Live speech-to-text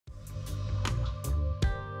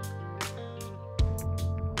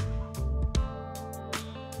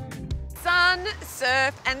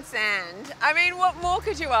surf and sand. I mean, what more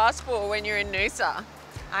could you ask for when you're in Noosa?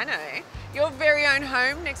 I know, your very own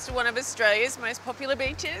home next to one of Australia's most popular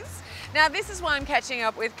beaches. Now, this is why I'm catching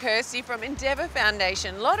up with Kirsty from Endeavour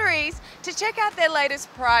Foundation Lotteries to check out their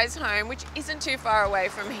latest prize home, which isn't too far away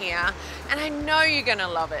from here. And I know you're gonna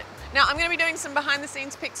love it. Now, I'm gonna be doing some behind the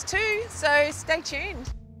scenes pics too, so stay tuned.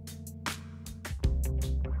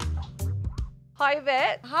 Hi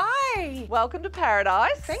Yvette. Hi. Welcome to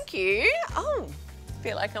Paradise. Thank you. Oh, I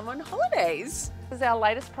feel like I'm on holidays. This is our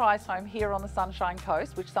latest prize home here on the Sunshine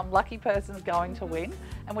Coast, which some lucky person's going to win.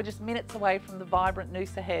 And we're just minutes away from the vibrant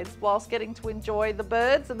Noosa Heads, whilst getting to enjoy the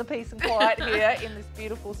birds and the peace and quiet here in this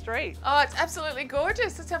beautiful street. Oh, it's absolutely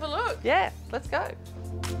gorgeous. Let's have a look. Yeah, let's go.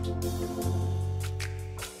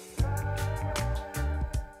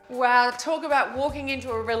 Wow, talk about walking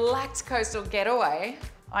into a relaxed coastal getaway.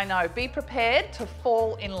 I know, be prepared to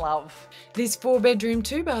fall in love. This 4-bedroom,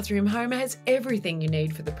 2-bathroom home has everything you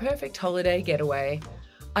need for the perfect holiday getaway.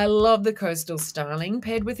 I love the coastal styling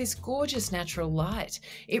paired with this gorgeous natural light.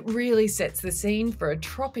 It really sets the scene for a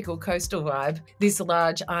tropical coastal vibe. This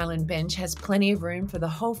large island bench has plenty of room for the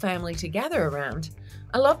whole family to gather around.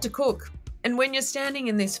 I love to cook, and when you're standing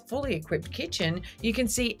in this fully equipped kitchen, you can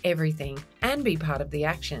see everything and be part of the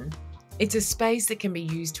action. It's a space that can be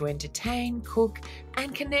used to entertain, cook,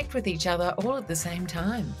 and connect with each other all at the same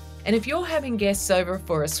time. And if you're having guests over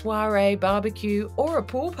for a soiree, barbecue, or a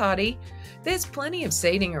pool party, there's plenty of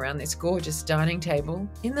seating around this gorgeous dining table,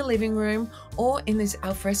 in the living room, or in this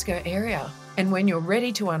alfresco area. And when you're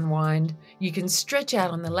ready to unwind, you can stretch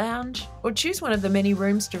out on the lounge or choose one of the many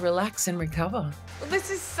rooms to relax and recover. Well,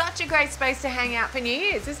 this is such a great space to hang out for New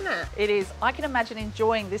Year's, isn't it? It is. I can imagine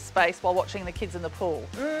enjoying this space while watching the kids in the pool.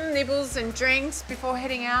 Nibbles and drinks before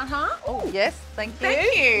heading out, huh? Oh, yes. Thank you.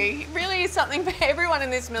 Thank you. It really is something for everyone in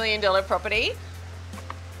this $1 million property.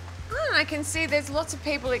 Oh, I can see there's lots of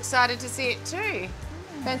people excited to see it too.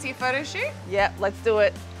 Fancy a photo shoot? Yeah, let's do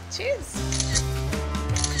it. Cheers.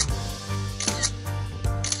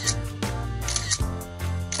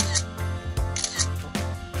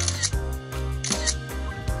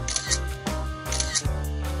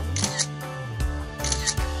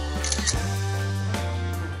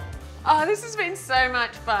 Oh, this has been so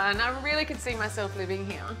much fun. I really could see myself living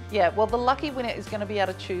here. Yeah, well, the lucky winner is going to be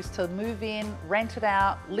able to choose to move in, rent it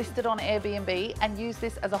out, list it on Airbnb, and use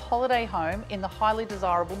this as a holiday home in the highly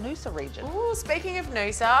desirable Noosa region. Oh, speaking of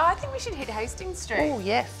Noosa, I think we should hit Hastings Street. Oh,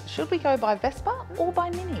 yes. Should we go by Vespa or by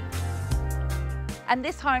Mini? And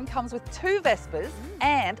this home comes with 2 Vespas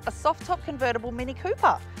and a soft-top convertible Mini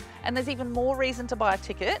Cooper. And there's even more reason to buy a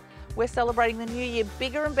ticket. We're celebrating the new year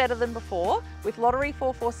bigger and better than before. With Lottery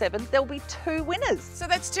 447, there'll be 2 winners. So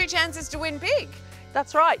that's 2 chances to win big.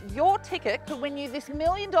 That's right. Your ticket could win you this $1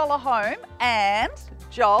 million home and,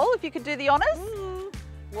 Joel, if you could do the honours,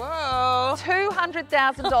 Whoa.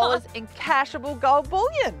 $200,000 in cashable gold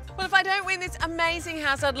bullion. Well, if I don't win this amazing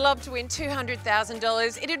house, I'd love to win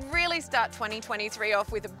 $200,000. It'd really start 2023 off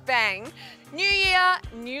with a bang. New year,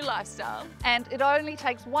 new lifestyle. And it only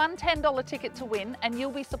takes one $10 ticket to win, and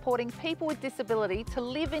you'll be supporting people with disability to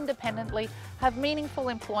live independently, have meaningful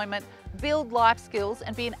employment, build life skills,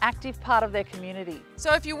 and be an active part of their community.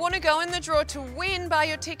 So if you want to go in the draw to win, buy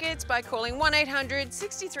your tickets by calling 1800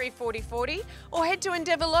 63 40 40 or head to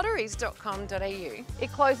endeavourlotteries.com.au.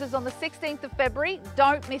 It closes on the 16th of February.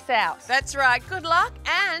 Don't miss out. That's right. Good luck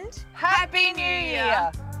and Happy New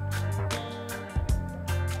Year!